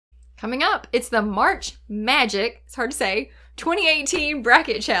Coming up, it's the March Magic, it's hard to say, 2018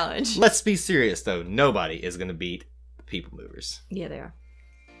 Bracket Challenge. Let's be serious, though. Nobody is going to beat the People Movers. Yeah, they are.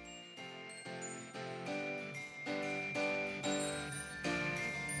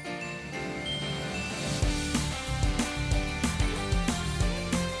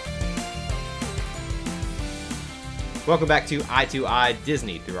 Welcome back to Eye to Eye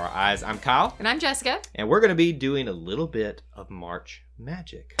Disney Through Our Eyes. I'm Kyle. And I'm Jessica. And we're going to be doing a little bit of March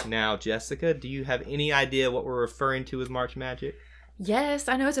Magic. Now, Jessica, do you have any idea what we're referring to as March Magic? Yes,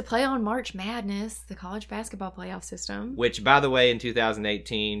 I know it's a play on March Madness, the college basketball playoff system. Which, by the way, in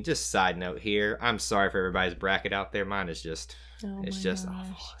 2018, just side note here, I'm sorry for everybody's bracket out there. Mine is just, awful.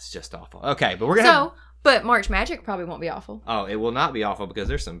 It's just awful. Okay, but we're going to But March Magic probably won't be awful. Oh, it will not be awful because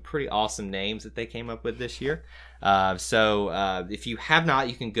there's some pretty awesome names that they came up with this year. So if you have not,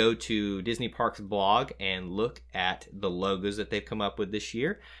 you can go to Disney Parks blog and look at the logos that they've come up with this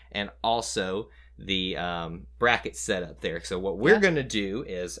year, and also the bracket set up there. So what we're going to do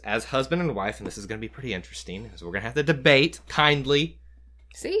is, as husband and wife, and this is going to be pretty interesting, is we're going to have to debate kindly.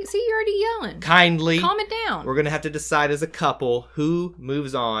 See, you're already yelling. Kindly. Calm it down. We're going to have to decide as a couple who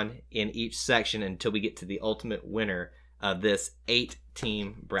moves on in each section until we get to the ultimate winner of this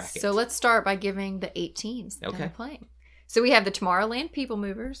 8-team bracket. So let's start by giving the 8 teams that are playing. So we have the Tomorrowland People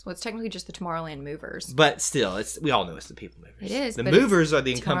Movers. Well, it's technically just the Tomorrowland Movers. But still, we all know it's the People Movers. It is. The Movers are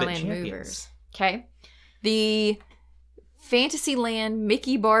the incumbent champions. Movers. Okay. The Fantasyland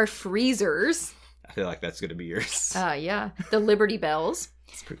Mickey Bar Freezers. I feel like that's going to be yours. Yeah. The Liberty Bells.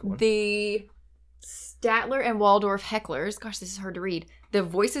 That's a pretty cool one. The Statler and Waldorf Hecklers. Gosh, this is hard to read. The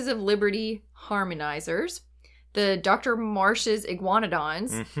Voices of Liberty Harmonizers. The Dr. Marsh's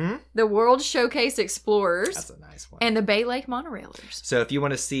Iguanodons. Mm-hmm. The World Showcase Explorers. That's a nice one. And the Lake Monorailers. So if you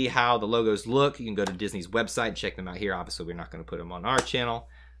want to see how the logos look, you can go to Disney's website and check them out here. Obviously, we're not going to put them on our channel,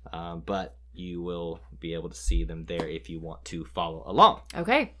 but you will be able to see them there if you want to follow along.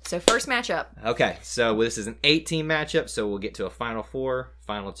 Okay, so first matchup. Okay, so this is an 8-team matchup, so we'll get to a Final 4,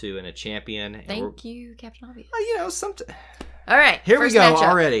 Final 2, and a champion. Thank you, Captain Obvious. All right, here we go matchup.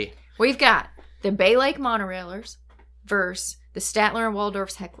 already. We've got the Lake Monorailers versus the Statler and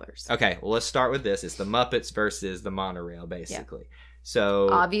Waldorf Hecklers. Okay, well, let's start with this. It's the Muppets versus the monorail, basically. Yeah. So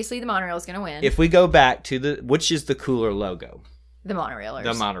obviously, the monorail is going to win. If we go back to which is the cooler logo? The Monorailers.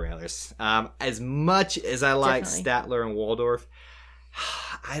 The Monorailers. As much as I like Statler and Waldorf,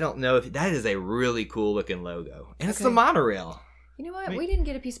 I don't know if that is a really cool looking logo. And it's the monorail. You know what? We didn't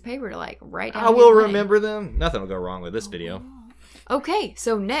get a piece of paper to write down. I will remember them. Nothing will go wrong with this video. Okay,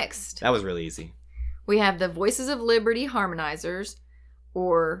 so next. That was really easy. We have the Voices of Liberty Harmonizers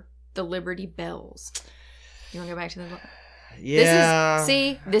or the Liberty Bells. You want to go back to the... Yeah.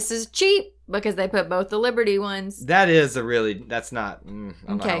 This is cheap because they put both the Liberty ones. That's not, I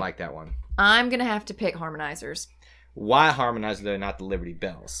don't like that one. I'm going to have to pick Harmonizers. Why Harmonizers though, not the Liberty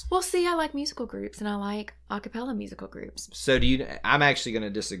Bells? Well, see, I like musical groups and I like a cappella musical groups. So I'm actually going to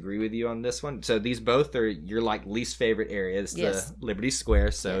disagree with you on this one. So these both are your least favorite areas, the Liberty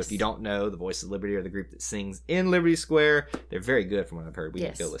Square. So if you don't know, the Voices of Liberty are the group that sings in Liberty Square. They're very good from what I've heard. We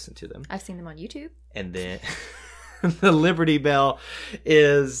can go listen to them. I've seen them on YouTube. And then... the Liberty Bell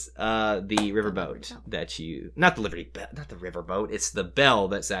is the riverboat not the Liberty Bell, not the riverboat. It's the bell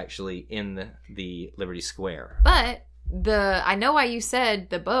that's actually in the Liberty Square. But I know why you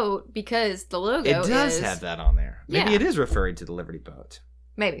said the boat because the logo it does have that on there. Maybe it is referring to the Liberty boat.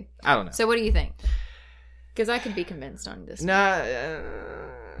 Maybe. I don't know. So what do you think? Because I could be convinced on this.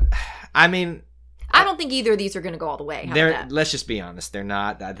 I mean, I don't think either of these are going to go all the way. Let's just be honest. They're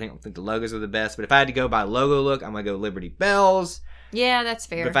not. I don't think the logos are the best. But if I had to go by logo look, I'm going to go Liberty Bells. Yeah, that's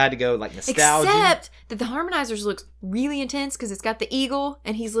fair. But if I had to go nostalgia. Except that the Harmonizers looks really intense because it's got the eagle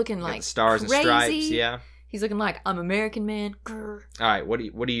and he's looking like stars crazy. And stripes, yeah. He's looking like I'm American man. Grr. All right, what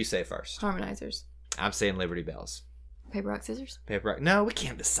do you say first? Harmonizers. I'm saying Liberty Bells. Paper, rock, scissors? Paper, rock. No, we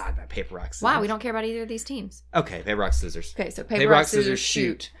can't decide by paper, rock, scissors. Why? We don't care about either of these teams. Okay, paper, rock, scissors. Okay, so paper, rock, scissors,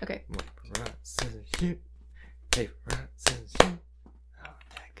 shoot. Okay. Paper, rock, scissors, shoot. Paper, rock, scissors, shoot. Oh,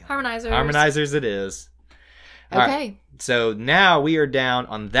 Harmonizers. Harmonizers it is. Okay. Right. So now we are down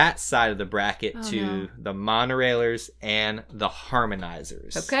on that side of the bracket to the Monorailers and the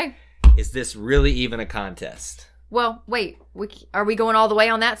Harmonizers. Okay. Is this really even a contest? Well, wait. Are we going all the way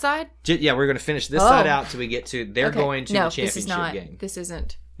on that side? Yeah, we're going to finish this side out till we get to... They're going to the championship game. This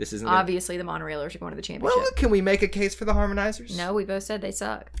isn't. This isn't. Obviously, the Monorailers are going to the championship. Well, can we make a case for the Harmonizers? No, we both said they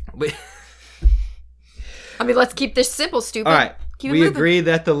suck. I mean, let's keep this simple, stupid. All right. We agree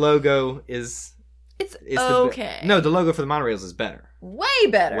that the logo is... It's okay. No, the logo for the Monorails is better.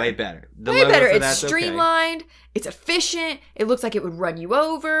 way better. Way better. The Way logo better. for It's that's streamlined. Okay. It's efficient. It looks like it would run you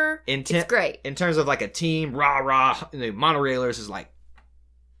over. It's great. In terms of like a team, rah. The Monorailers is like,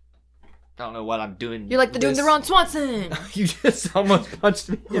 I don't know what I'm doing. You're like, they're doing the Ron Swanson. You just almost punched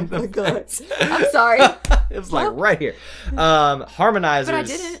me in the face. I'm sorry. It was like right here. Harmonizers but I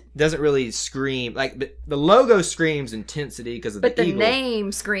didn't. Doesn't really scream. Like the logo screams intensity because of the eagle. But the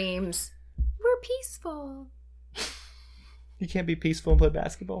name screams, we're peaceful. You can't be peaceful and play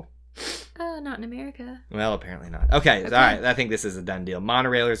basketball. Not in America. Well, apparently not. Okay, all right. I think this is a done deal.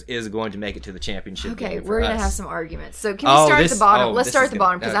 Monorailers is going to make it to the championship. Okay, game we're going to us. have some arguments. So can we start at the bottom? Let's start at the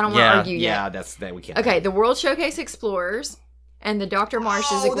bottom because I don't want to argue yet. Yeah, that's that we can't. Okay, the World Showcase Explorers and the Dr.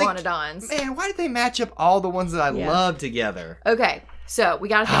 Marsh's Iguanodons. Man, why did they match up all the ones that I love together? Okay, so we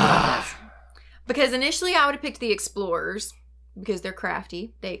got to think about this. Because initially I would have picked the Explorers because they're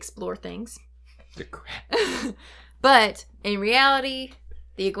crafty. They explore things. They're crafty. But in reality,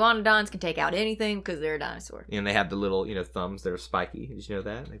 the Iguanodons can take out anything because they're a dinosaur. And they have the little, thumbs that are spiky. Did you know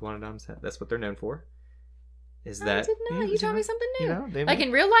that? Iguanodons, that's what they're known for. I didn't know. You told me something new. Like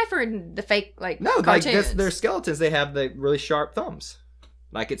in real life or in the fake, no, cartoons? Like their skeletons, they have the really sharp thumbs.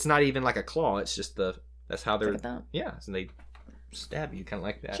 Like it's not even like a claw. It's just that's how they're, yeah. So they stab you kind of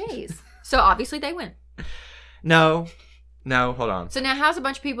like that. Jeez. So obviously they win. No, hold on. So now how's a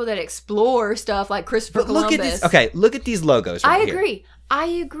bunch of people that explore stuff like Christopher Columbus? Look at this. Okay, look at these logos right here. I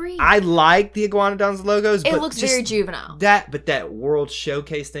agree. I like the Iguanodons logos. It looks very juvenile. But that World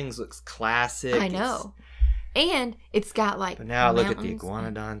Showcase thing looks classic. I know. And it's got like But now look at the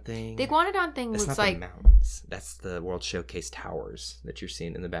Iguanodon thing. The Iguanodon thing looks like the mountains. That's the World Showcase towers that you're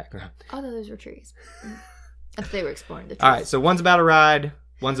seeing in the background. Oh, those were trees. If they were exploring the trees. All right, so one's about a ride,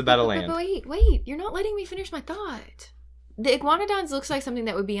 one's about a land. But wait. You're not letting me finish my thought. The Iguanodons looks like something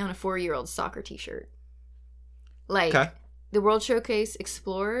that would be on a 4-year-old soccer t-shirt. Like the World Showcase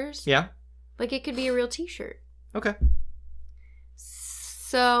Explorers. Yeah. Like it could be a real t-shirt. Okay.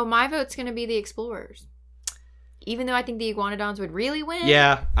 So my vote's going to be the Explorers. Even though I think the Iguanodons would really win.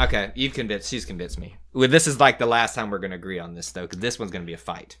 Yeah, okay. She's convinced me. Well, this is like the last time we're going to agree on this, though, because this one's going to be a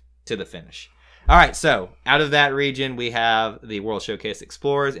fight to the finish. All right, so out of that region, we have the World Showcase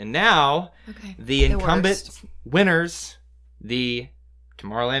Explorers, and now the incumbent winners, the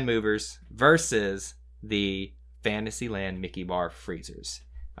Tomorrowland Movers versus the Fantasyland Mickey Bar Freezers.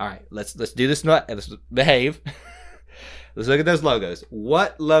 All right, let's do this. Let's behave. Let's look at those logos.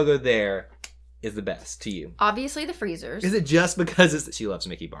 What logo there is the best to you? Obviously the Freezers. Is it just because she loves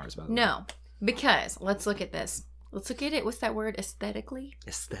Mickey bars, by the way? No, because let's look at this. Let's look at it. What's that word? Aesthetically?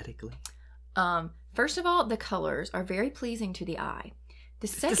 First of all, the colors are very pleasing to the eye. The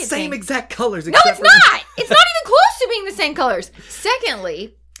same exact colors. No, it's not. It's not even close to being the same colors.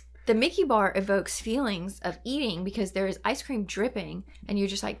 Secondly, the Mickey bar evokes feelings of eating because there is ice cream dripping, and you're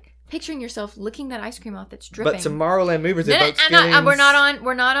just like picturing yourself licking that ice cream off that's dripping. But Tomorrowland Movers evokes feelings. We're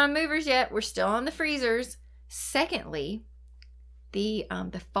not on Movers yet. We're still on the Freezers. Secondly, the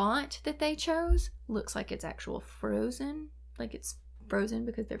font that they chose looks like it's actual frozen. Like it's frozen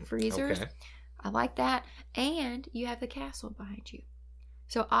because they're freezers. Okay. I like that. And you have the castle behind you.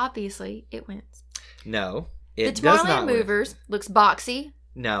 So obviously it wins. No, it does not. The Tomorrowland Movers looks boxy.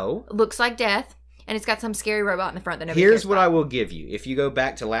 No. Looks like death. And it's got some scary robot in the front that nobody Here's cares what about. I will give you. If you go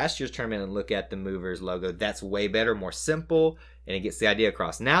back to last year's tournament and look at the Movers logo, that's way better, more simple, and it gets the idea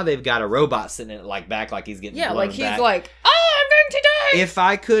across. Now they've got a robot sitting in it like back like he's getting blown like he's back. like, oh, I'm going to die! If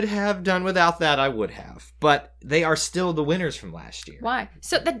I could have done without that, I would have. But they are still the winners from last year. Why?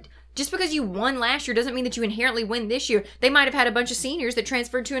 So just because you won last year doesn't mean that you inherently win this year. They might have had a bunch of seniors that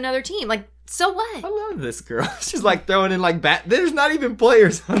transferred to another team. Like, so what? I love this girl. She's like throwing in like there's not even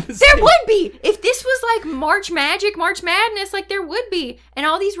players on this There team. would be. If this was like March Madness, like there would be. And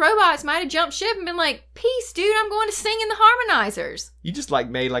all these robots might have jumped ship and been like, peace, dude, I'm going to sing in the Harmonizers. You just like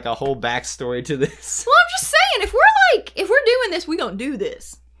made like a whole backstory to this. Well, I'm just saying, if we're doing this, we gonna do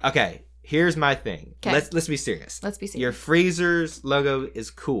this. Okay. Here's my thing. Let's be serious. Let's be serious. Your Freezers logo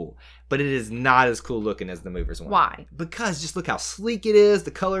is cool, but it is not as cool looking as the Movers one. Why? Because just look how sleek it is.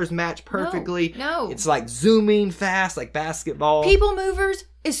 The colors match perfectly. No. It's like zooming fast, like basketball. People Movers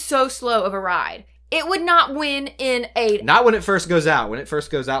is so slow of a ride. It would not win in a... Not when it first goes out. When it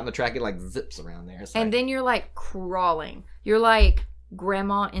first goes out in the track, it like zips around there. And then you're like crawling. You're like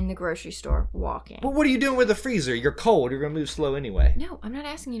grandma in the grocery store walking. But what are you doing with a freezer? You're cold. You're going to move slow anyway. No, I'm not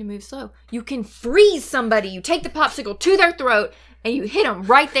asking you to move slow. You can freeze somebody. You take the popsicle to their throat and you hit them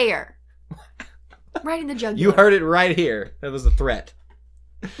right there. Right in the jugular. You heard it right here. That was a threat.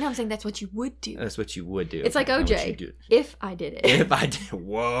 No, I'm saying that's what you would do. That's what you would do. It's like OJ. If I did it. If I did.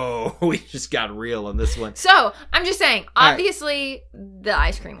 Whoa. We just got real on this one. So, I'm just saying, obviously, the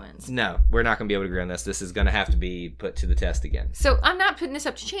ice cream wins. No, we're not going to be able to agree on this. This is going to have to be put to the test again. So, I'm not putting this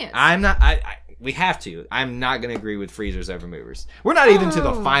up to chance. I'm not. We have to. I'm not going to agree with freezers over movers. We're not even to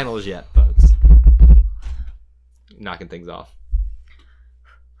the finals yet, folks. Knocking things off.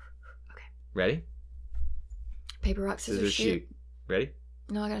 Okay. Ready? Paper, rock, scissors, shoot. Ready?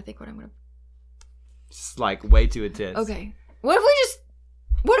 No, I gotta think what I'm gonna. It's like way too intense. Okay. What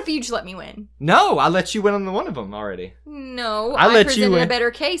if you just let me win? No, I let you win on one of them already. No, I presented a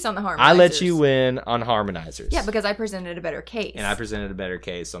better case on the Harmonizers. I let you win on Harmonizers. Yeah, because I presented a better case. And I presented a better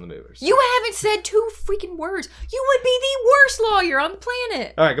case on the movers. You haven't said 2 freaking words. You would be the worst lawyer on the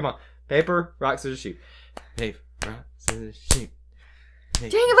planet. All right, come on. Paper, rock, scissors, shoot. Paper, rock, scissors, shoot. Dang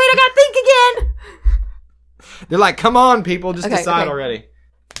it, wait, I gotta think again. They're like, come on, people, just decide already.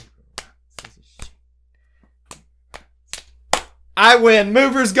 I win.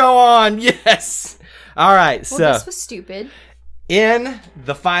 Movers go on. Yes. All right. Well, so this was stupid. In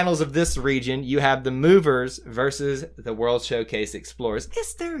the finals of this region, you have the Movers versus the World Showcase Explorers.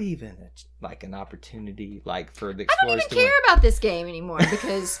 Is there even an opportunity for the Explorers? I don't even care about this game anymore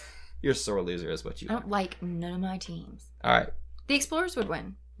because you're a sore loser, is what you. I don't like none of my teams. All right. The Explorers would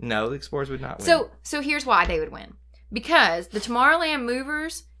win. No, the Explorers would not win. So here's why they would win. Because the Tomorrowland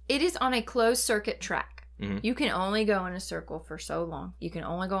Movers, it is on a closed circuit track. Mm-hmm. You can only go in a circle for so long. You can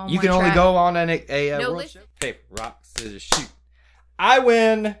only go on one track. You can only go on a world show. Paper, rock, scissors, shoot. I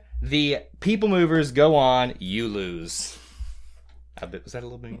win. The People Movers go on. You lose. Was that a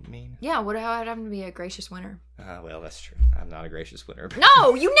little bit mean? Yeah, how would I have to be a gracious winner? Well, that's true. I'm not a gracious winner.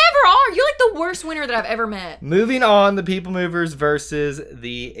 No, you never are. You're like the worst winner that I've ever met. Moving on, the People Movers versus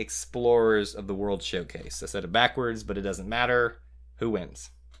the Explorers of the World Showcase. I said it backwards, but it doesn't matter. Who wins?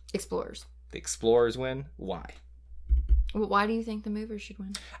 Explorers. The Explorers win. Why? Well, why do you think the Movers should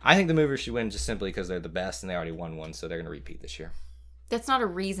win? I think the Movers should win just simply because they're the best and they already won one, so they're going to repeat this year. That's not a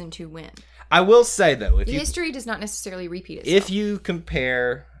reason to win. I will say, though, history does not necessarily repeat itself. If you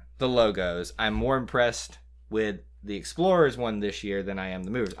compare the logos, I'm more impressed with the Explorers one this year than I am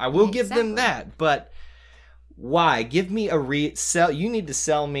the Movers. I will give them that, but why? Give me you need to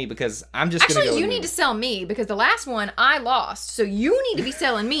sell me because I'm just going to go. Actually, you need to sell me because the last one I lost, so you need to be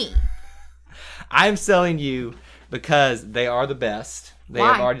selling me. I'm selling you because they are the best. They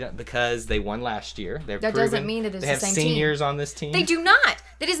Why? have already done because they won last year. That doesn't mean that it's the same team. They have seniors on this team. They do not.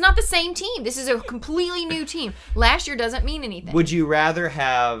 That is not the same team. This is a completely new team. Last year doesn't mean anything. Would you rather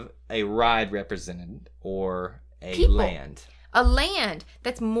have a ride represented or a land? A land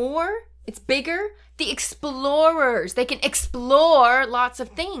that's more, it's bigger. The Explorers, they can explore lots of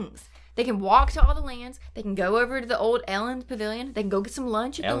things. They can walk to all the lands. They can go over to the old Ellen's Pavilion. They can go get some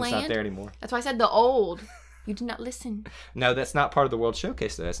lunch at the land. Ellen's not there anymore. That's why I said the old. You did not listen. No, that's not part of the World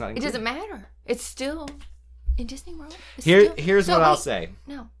Showcase, though. That's not included. It doesn't matter. It's still in Disney World. Here's what I'll say.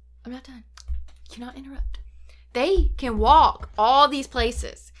 No, I'm not done. You cannot interrupt. They can walk all these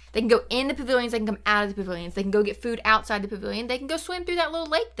places. They can go in the pavilions. They can come out of the pavilions. They can go get food outside the pavilion. They can go swim through that little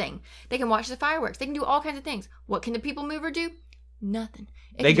lake thing. They can watch the fireworks. They can do all kinds of things. What can the People Mover do? Nothing.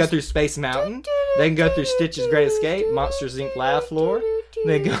 They go through Space Mountain. They can go through Stitch's Great Escape, Monsters Inc. Laugh Floor.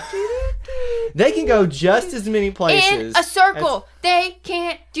 They can go just as many places. In a circle. They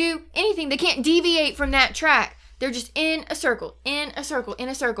can't do anything. They can't deviate from that track. They're just in a circle, in a circle, in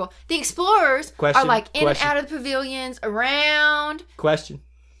a circle. The Explorers are like in and out of the pavilions, around. Question.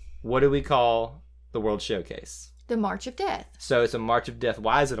 What do we call the World Showcase? The March of Death. So it's a March of Death.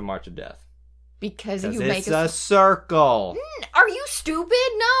 Why is it a March of Death? Because you make it's a circle. Are you stupid?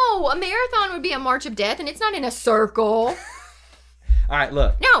 No, a marathon would be a March of Death, and it's not in a circle. All right,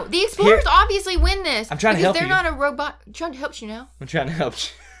 look. No, the Explorers obviously win this. I'm trying to help you. Because they're not a robot. I'm trying to help you now. I'm trying to help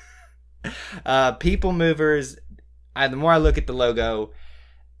you. People Movers. The more I look at the logo,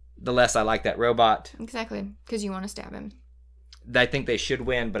 the less I like that robot. Exactly, because you want to stab him. I think they should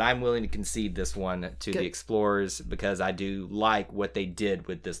win, but I'm willing to concede this one to the Explorers because I do like what they did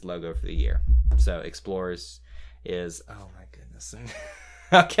with this logo for the year. So Explorers is, oh my goodness.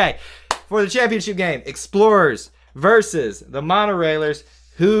 Okay, for the championship game, Explorers versus the Monorailers.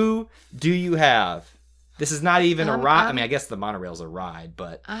 Who do you have? This is not even a ride. I mean, I guess the monorail's a ride,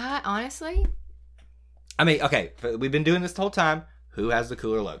 but honestly, okay, we've been doing this the whole time. Who has the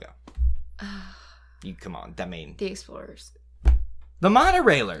cooler logo? Come on, the Explorers. The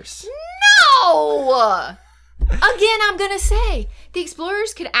Monorailers. No! Again, I'm going to say, the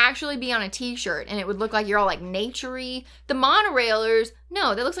Explorers could actually be on a t-shirt, and it would look like you're all like nature-y. The Monorailers,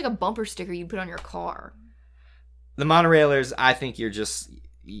 no, that looks like a bumper sticker you put on your car. The Monorailers, I think you're just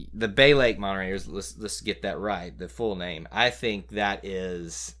the Bay Lake Monorailers, let's get that right, the full name. I think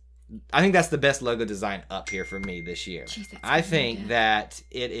that's the best logo design up here for me this year. Jeez, that's I really think good. that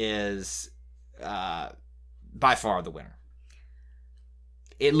it is by far the winner.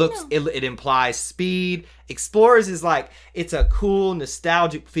 It looks, it implies speed. Explorers is like, it's a cool,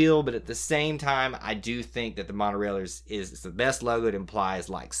 nostalgic feel, but at the same time, I do think that the Monorailers is the best logo. It implies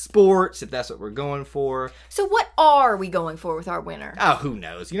like sports, if that's what we're going for. So what are we going for with our winner? Oh, who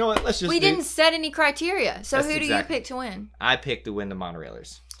knows? You know what? Let's just. We didn't set any criteria. So That's who do exactly. you pick to win? I picked to win the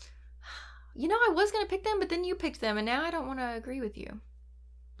Monorailers. You know, I was going to pick them, but then you picked them, and now I don't want to agree with you.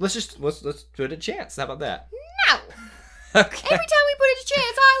 Let's do it a chance. How about that? No. Okay. Every time we put it a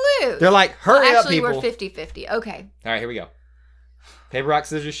chance, I lose. They're like, hurry up, Actually, people. we're 50-50. Okay. All right, here we go. Paper, rock,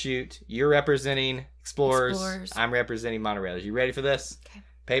 scissors, shoot. You're representing Explorers. I'm representing Monorailers. You ready for this? Okay.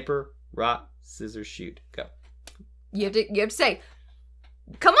 Paper, rock, scissors, shoot. Go. You have to say,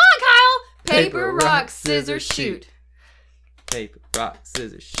 come on, Kyle. Paper, rock, scissors, shoot. Paper, rock,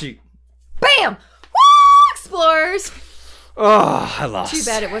 scissors, shoot. Bam! Woo! Explorers. Oh, I lost. Too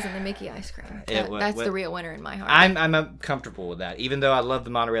bad it wasn't the Mickey ice cream. That's the real winner in my heart. I'm comfortable with that. Even though I love the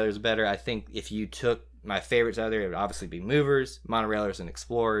Monorailers better, I think if you took my favorites out there, it would obviously be Movers, Monorailers, and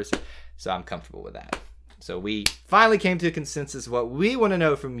Explorers. So I'm comfortable with that. So we finally came to a consensus. What we want to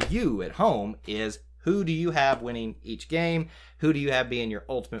know from you at home is, who do you have winning each game? Who do you have being your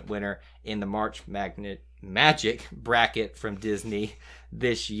ultimate winner in the March Magic bracket from Disney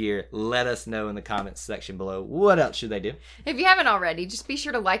this year? Let us know in the comments section below. What else should they do? If you haven't already, just be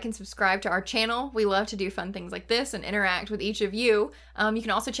sure to like and subscribe to our channel. We love to do fun things like this and interact with each of you. You can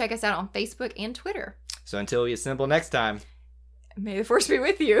also check us out on Facebook and Twitter. So until we assemble next time, May the force be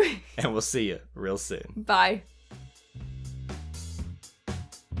with you. and we'll see you real soon. Bye.